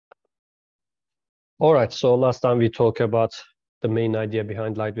All right, so last time we talked about the main idea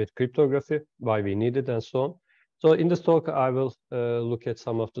behind lightweight cryptography, why we need it, and so on. So in this talk, I will look at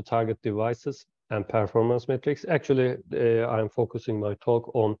some of the target devices and performance metrics. Actually, I'm focusing my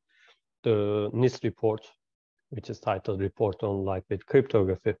talk on the NIST report, which is titled Report on Lightweight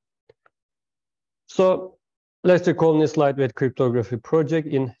Cryptography. So let's recall NIST Lightweight Cryptography project.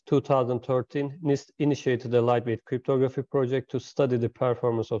 In 2013, NIST initiated a lightweight cryptography project to study the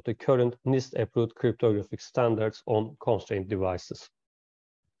performance of the current NIST-approved cryptographic standards on constrained devices.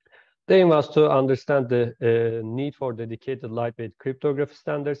 The aim was to understand the need for dedicated lightweight cryptography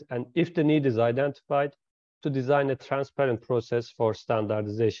standards, and if the need is identified, to design a transparent process for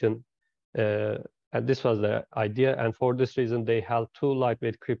standardization. And this was the idea, and for this reason, they held 2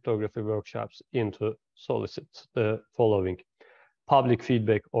 lightweight cryptography workshops to solicit the following: public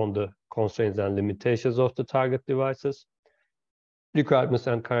feedback on the constraints and limitations of the target devices, requirements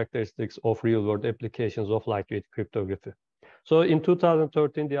and characteristics of real-world applications of lightweight cryptography. So in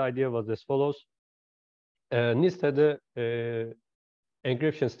 2013, the idea was as follows. NIST had an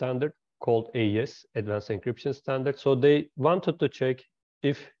encryption standard called AES, Advanced Encryption Standard. So they wanted to check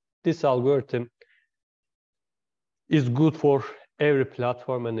if this algorithm is good for every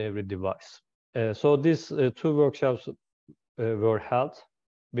platform and every device. So these 2 workshops were held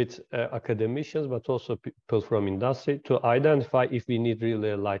with academicians, but also people from industry, to identify if we need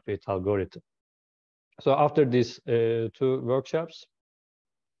really a lightweight algorithm. So after these 2 workshops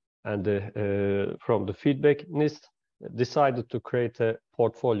and from the feedback, NIST decided to create a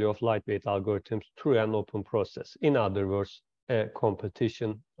portfolio of lightweight algorithms through an open process. In other words, a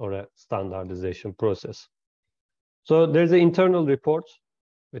competition or a standardization process. So there's an internal report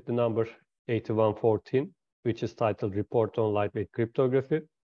with the number 8114, which is titled Report on Lightweight Cryptography.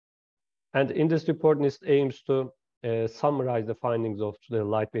 And in this report, NIST aims to summarize the findings of the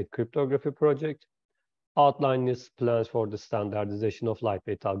lightweight cryptography project, outline NIST's plans for the standardization of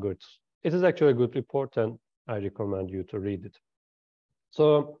lightweight algorithms. It is actually a good report, and I recommend you to read it.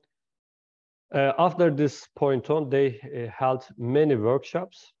 So after this point on, they held many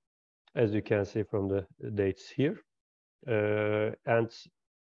workshops, as you can see from the dates here. And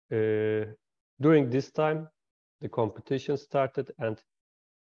during this time, the competition started, and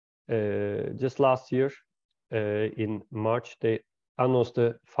just last year, in March, they announced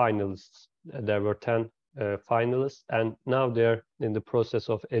the finalists. There were 10 finalists, and now they're in the process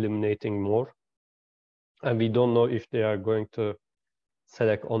of eliminating more. And we don't know if they are going to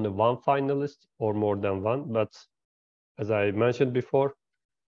select only 1 finalist or more than 1. But as I mentioned before,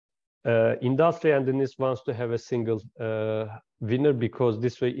 industry and the NIST wants to have a single winner, because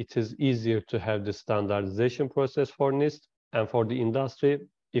this way it is easier to have the standardization process for NIST. And for the industry,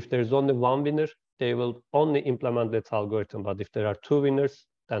 if there's only 1 winner, they will only implement that algorithm. But if there are 2 winners,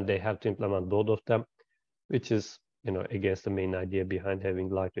 then they have to implement both of them, which is, against the main idea behind having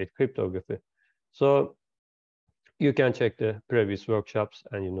lightweight cryptography. So you can check the previous workshops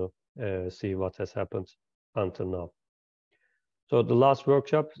and, see what has happened until now. So the last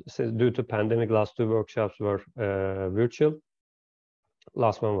workshop, due to pandemic, last 2 workshops were virtual.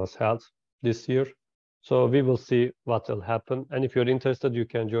 Last one was held this year. So we will see what will happen. And if you're interested, you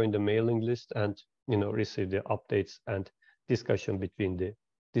can join the mailing list and, receive the updates and discussion between the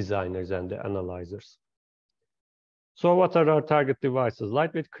designers and the analyzers. So what are our target devices?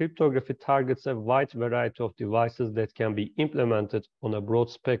 Lightweight cryptography targets a wide variety of devices that can be implemented on a broad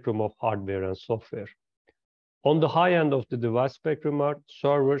spectrum of hardware and software. On the high end of the device spectrum are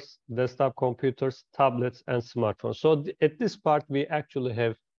servers, desktop computers, tablets, and smartphones. So at this part, we actually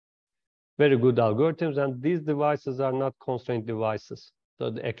have very good algorithms, and these devices are not constrained devices.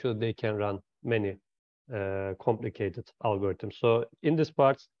 So actually, they can run many complicated algorithms. So in this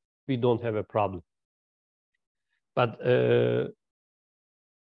part, we don't have a problem. But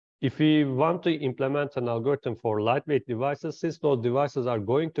if we want to implement an algorithm for lightweight devices, since those devices are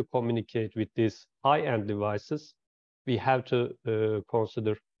going to communicate with these high-end devices, we have to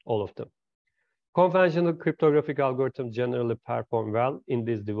consider all of them. Conventional cryptographic algorithms generally perform well in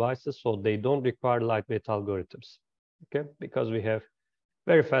these devices, so they don't require lightweight algorithms, okay? Because we have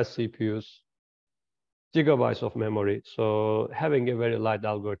very fast CPUs, gigabytes of memory, so having a very light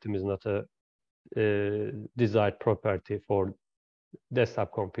algorithm is not a desired property for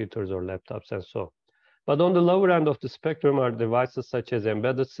desktop computers or laptops and so on. But on the lower end of the spectrum are devices such as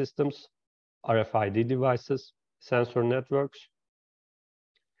embedded systems, RFID devices, sensor networks,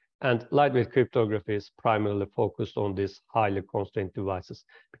 and lightweight cryptography is primarily focused on these highly constrained devices,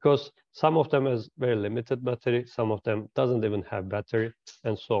 because some of them has very limited battery, some of them doesn't even have battery,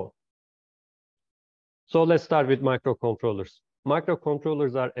 and so on. So let's start with microcontrollers.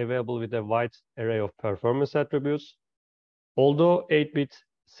 Microcontrollers are available with a wide array of performance attributes. Although 8-bit,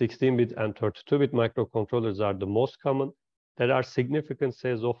 16-bit, and 32-bit microcontrollers are the most common, there are significant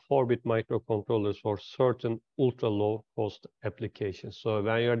sales of 4-bit microcontrollers for certain ultra-low cost applications. So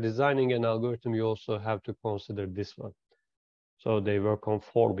when you're designing an algorithm, you also have to consider this one. So they work on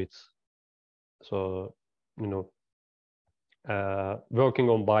 4 bits. So, working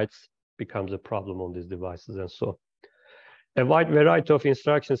on bytes becomes a problem on these devices and so. A wide variety of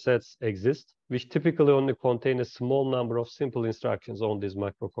instruction sets exist, which typically only contain a small number of simple instructions on these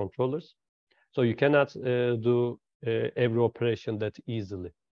microcontrollers. So you cannot do every operation that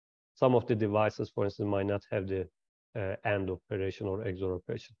easily. Some of the devices, for instance, might not have the AND operation or XOR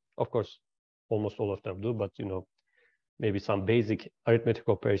operation. Of course, almost all of them do, but maybe some basic arithmetic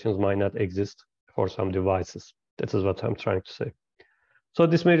operations might not exist for some devices. That is what I'm trying to say. So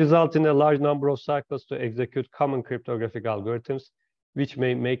this may result in a large number of cycles to execute common cryptographic algorithms, which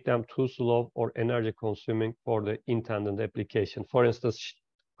may make them too slow or energy consuming for the intended application. For instance,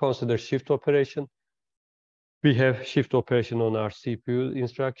 consider shift operation. We have shift operation on our CPU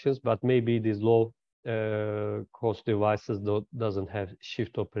instructions, but maybe these low cost devices doesn't have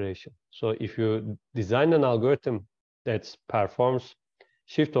shift operation. So if you design an algorithm that performs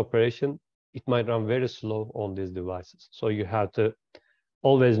shift operation, it might run very slow on these devices. So you have to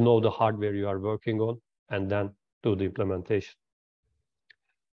always know the hardware you are working on and then do the implementation.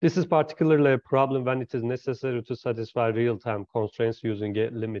 This is particularly a problem when it is necessary to satisfy real-time constraints using a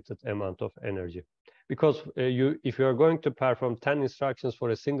limited amount of energy. Because if you are going to perform 10 instructions for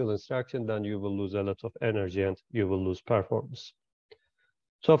a single instruction, then you will lose a lot of energy and you will lose performance.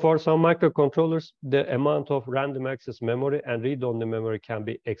 So for some microcontrollers, the amount of random access memory and read-only memory can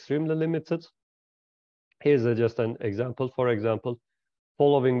be extremely limited. Here's just an example. For example,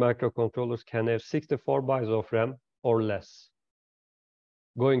 following microcontrollers can have 64 bytes of RAM or less,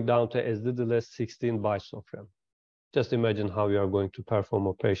 going down to as little as 16 bytes of RAM. Just imagine how you are going to perform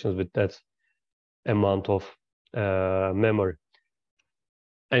operations with that amount of memory.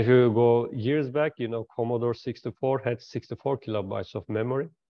 And if you go years back, Commodore 64 had 64 kilobytes of memory,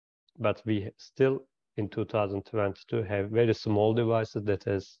 but we still, in 2022, have very small devices that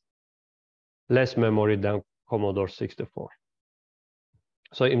has less memory than Commodore 64.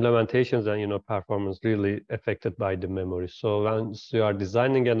 So implementations and performance really affected by the memory. So once you are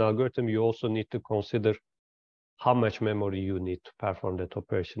designing an algorithm, you also need to consider how much memory you need to perform that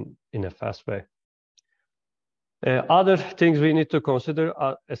operation in a fast way. Other things we need to consider,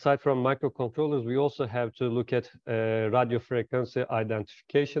 aside from microcontrollers, we also have to look at radio frequency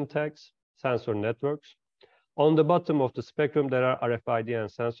identification tags, sensor networks. On the bottom of the spectrum, there are RFID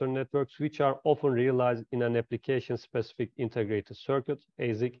and sensor networks, which are often realized in an application-specific integrated circuit,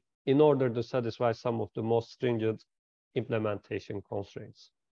 ASIC, in order to satisfy some of the most stringent implementation constraints.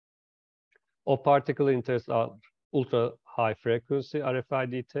 Of particular interest are ultra-high frequency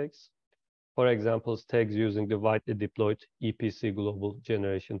RFID tags. For example, tags using the widely deployed EPC Global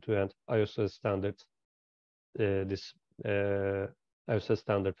Generation 2 and ISO standard, ISO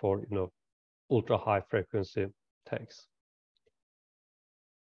standard for ultra-high frequency tags.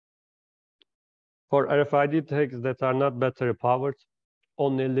 For RFID tags that are not battery powered,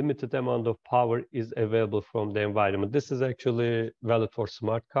 only a limited amount of power is available from the environment. This is actually valid for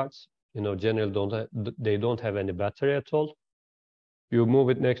smart cards. Generally they don't have any battery at all. You move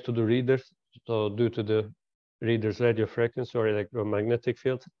it next to the readers. So due to the reader's radio frequency or electromagnetic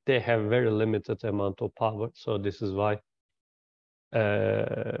field, they have very limited amount of power. So this is why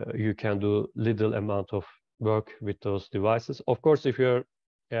you can do little amount of work with those devices. Of course, if you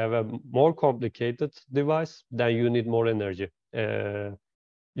have a more complicated device, then you need more energy.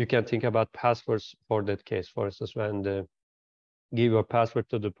 You can think about passwords for that case. For instance, when give your password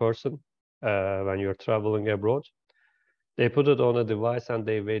to the person when you're traveling abroad, they put it on a device and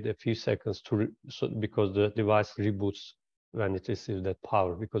they wait a few seconds because the device reboots when it receives that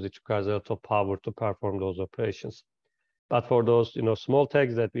power, because it requires a lot of power to perform those operations. But for those small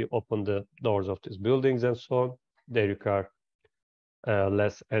tags that we open the doors of these buildings and so on, they require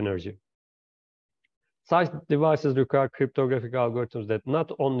less energy. Such devices require cryptographic algorithms that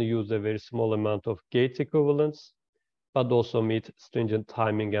not only use a very small amount of gate equivalents, but also meet stringent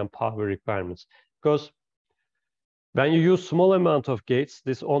timing and power requirements. Because when you use small amount of gates,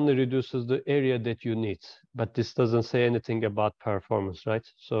 this only reduces the area that you need, but this doesn't say anything about performance, right?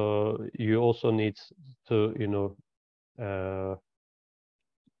 So you also need to,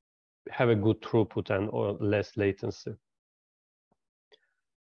 have a good throughput and or less latency.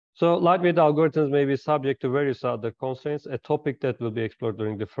 So lightweight algorithms may be subject to various other constraints, a topic that will be explored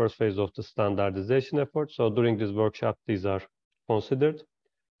during the first phase of the standardization effort. So during this workshop, these are considered.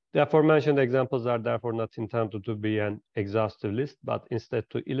 The aforementioned examples are therefore not intended to be an exhaustive list, but instead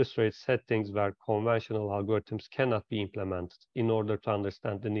to illustrate settings where conventional algorithms cannot be implemented in order to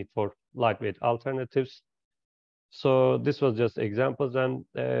understand the need for lightweight alternatives. So this was just examples, and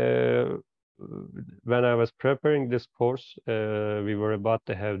when I was preparing this course, we were about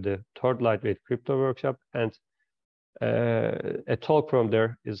to have the third lightweight crypto workshop, and a talk from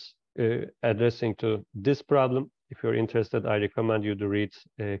there is addressing to this problem. If you're interested, I recommend you to read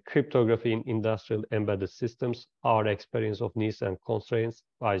Cryptography in Industrial Embedded Systems, Our Experience of Needs and Constraints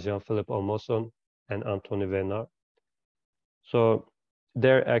by Jean-Philippe Olmosson and Anthony Venard. So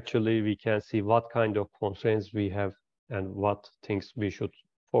there actually we can see what kind of constraints we have and what things we should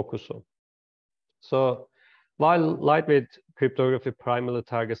focus on. So while lightweight cryptography primarily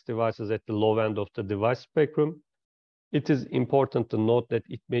targets devices at the low end of the device spectrum, it is important to note that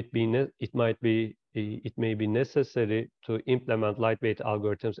it may be necessary to implement lightweight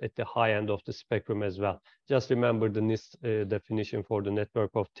algorithms at the high end of the spectrum as well. Just remember the NIST definition for the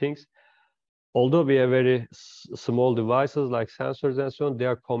network of things. Although we have very small devices like sensors and so on, they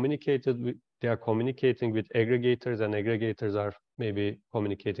are communicating with aggregators, and aggregators are maybe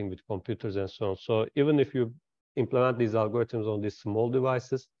communicating with computers and so on. So even if you implement these algorithms on these small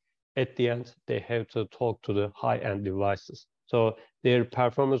devices, at the end, they have to talk to the high-end devices. So their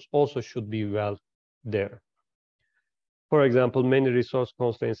performance also should be well there. For example, many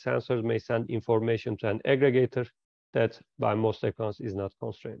resource-constrained sensors may send information to an aggregator that, by most accounts, is not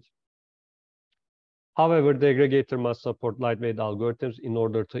constrained. However, the aggregator must support lightweight algorithms in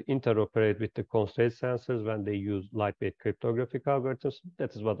order to interoperate with the constrained sensors when they use lightweight cryptographic algorithms.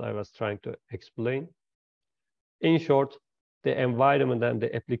 That is what I was trying to explain. In short, the environment and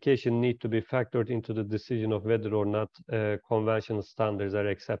the application need to be factored into the decision of whether or not conventional standards are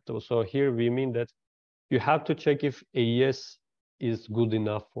acceptable. So here we mean that you have to check if AES is good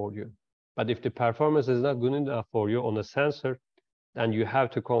enough for you. But if the performance is not good enough for you on a sensor, then you have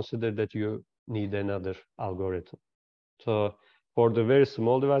to consider that you need another algorithm. So for the very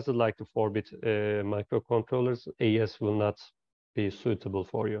small devices like the 4-bit microcontrollers, AES will not be suitable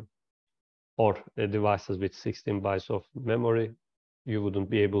for you. Or devices with 16 bytes of memory, you wouldn't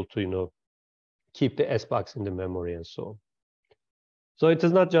be able to, keep the SBox in the memory and so on. So it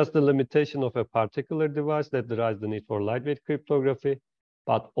is not just the limitation of a particular device that drives the need for lightweight cryptography,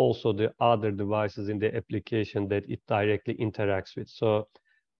 but also the other devices in the application that it directly interacts with. So,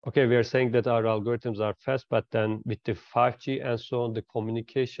 okay, we are saying that our algorithms are fast, but then with the 5G and so on, the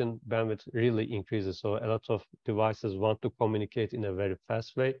communication bandwidth really increases. So a lot of devices want to communicate in a very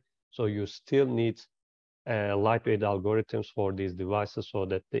fast way. So you still need lightweight algorithms for these devices so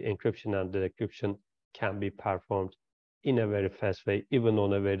that the encryption and the decryption can be performed in a very fast way, even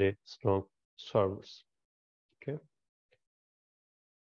on a very strong servers.